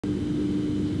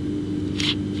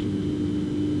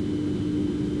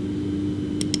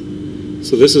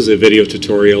So this is a video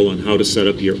tutorial on how to set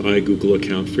up your iGoogle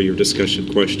account for your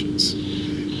discussion questions.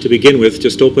 To begin with,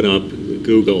 just open up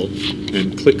Google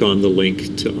and click on the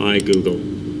link to iGoogle.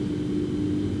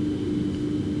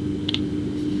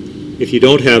 If you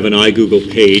don't have an iGoogle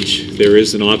page, there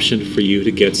is an option for you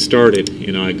to get started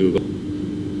in iGoogle.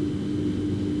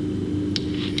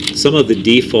 Some of the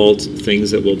default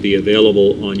things that will be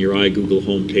available on your iGoogle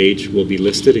homepage will be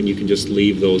listed, and you can just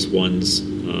leave those ones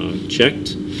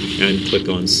checked and click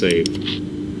on Save.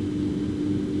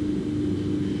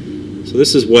 So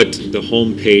this is what the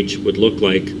home page would look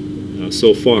like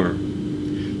so far.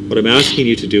 What I'm asking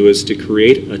you to do is to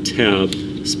create a tab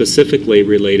specifically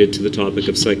related to the topic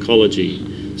of psychology.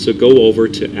 So go over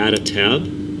to Add a Tab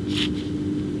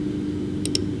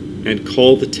and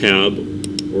call the tab,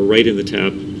 or write in the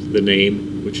tab, the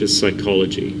name, which is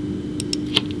Psychology.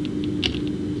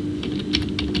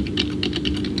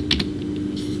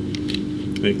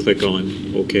 And click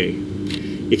on OK.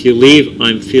 If you leave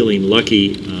I'm feeling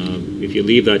lucky, if you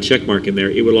leave that check mark in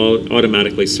there, it will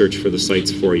automatically search for the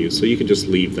sites for you. So you can just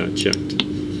leave that checked.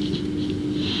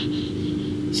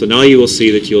 So now you will see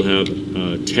that you'll have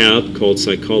a tab called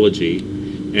Psychology,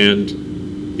 and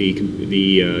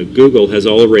the Google has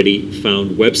already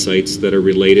found websites that are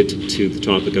related to the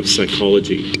topic of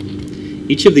psychology.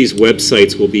 Each of these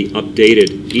websites will be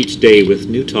updated each day with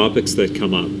new topics that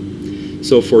come up.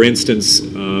 So for instance,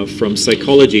 from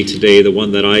Psychology Today, the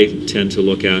one that I tend to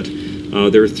look at,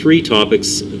 there are 3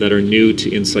 topics that are new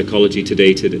in Psychology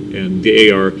Today, and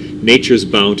they are nature's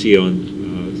bounty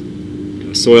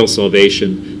on soil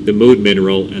salvation, the mood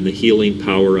mineral, and the healing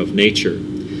power of nature.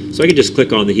 So I can just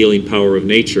click on the healing power of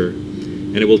nature,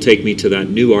 and it will take me to that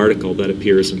new article that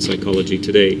appears in Psychology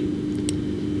Today.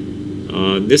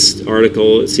 This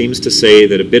article seems to say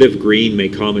that a bit of green may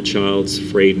calm a child's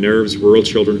frayed nerves. Rural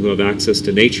children who have access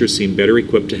to nature seem better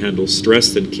equipped to handle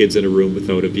stress than kids in a room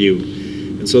without a view.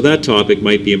 And so that topic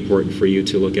might be important for you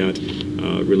to look at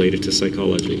related to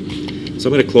psychology. So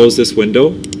I'm going to close this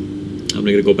window. I'm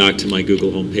going to go back to my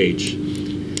Google homepage.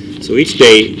 So each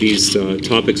day these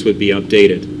topics would be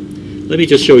updated. Let me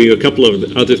just show you a couple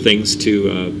of other things to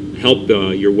help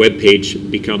your web page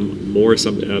become more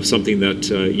something that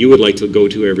you would like to go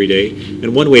to every day.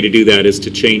 And one way to do that is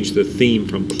to change the theme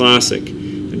from classic.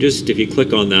 And just if you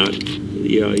click on that,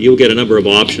 you'll get a number of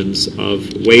options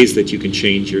of ways that you can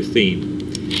change your theme.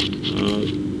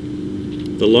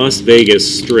 The Las Vegas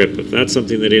Strip, if that's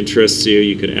something that interests you,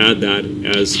 you could add that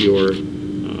as your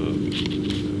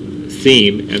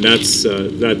theme, and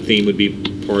that theme would be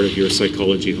part of your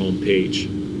Psychology homepage.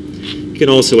 You can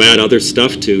also add other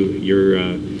stuff to your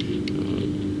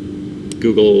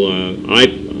iGoogle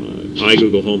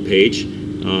homepage.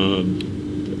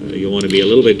 You'll want to be a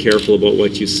little bit careful about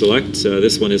what you select.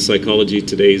 This one is Psychology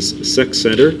Today's Sex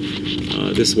Center.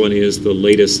 This one is the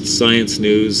latest science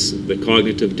news, the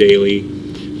Cognitive Daily,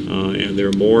 and there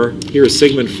are more. Here is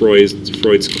Sigmund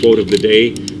Freud's quote of the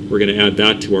day. We're going to add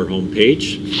that to our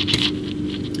homepage.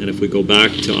 And if we go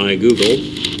back to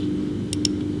iGoogle,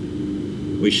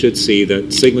 we should see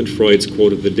that Sigmund Freud's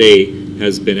quote of the day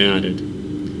has been added.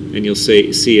 And you'll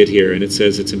see it here, and it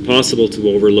says, "It's impossible to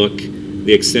overlook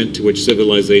the extent to which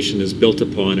civilization is built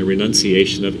upon a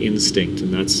renunciation of instinct,"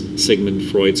 and that's Sigmund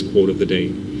Freud's quote of the day.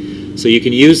 So you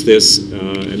can use this,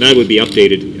 and that would be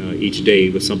updated each day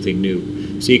with something new.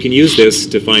 So you can use this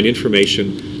to find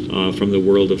information from the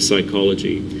world of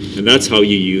psychology, and that's how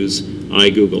you use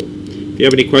iGoogle. If you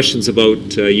have any questions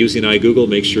about using iGoogle,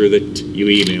 make sure that you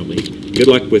email me. Good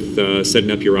luck with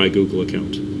setting up your iGoogle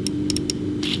account.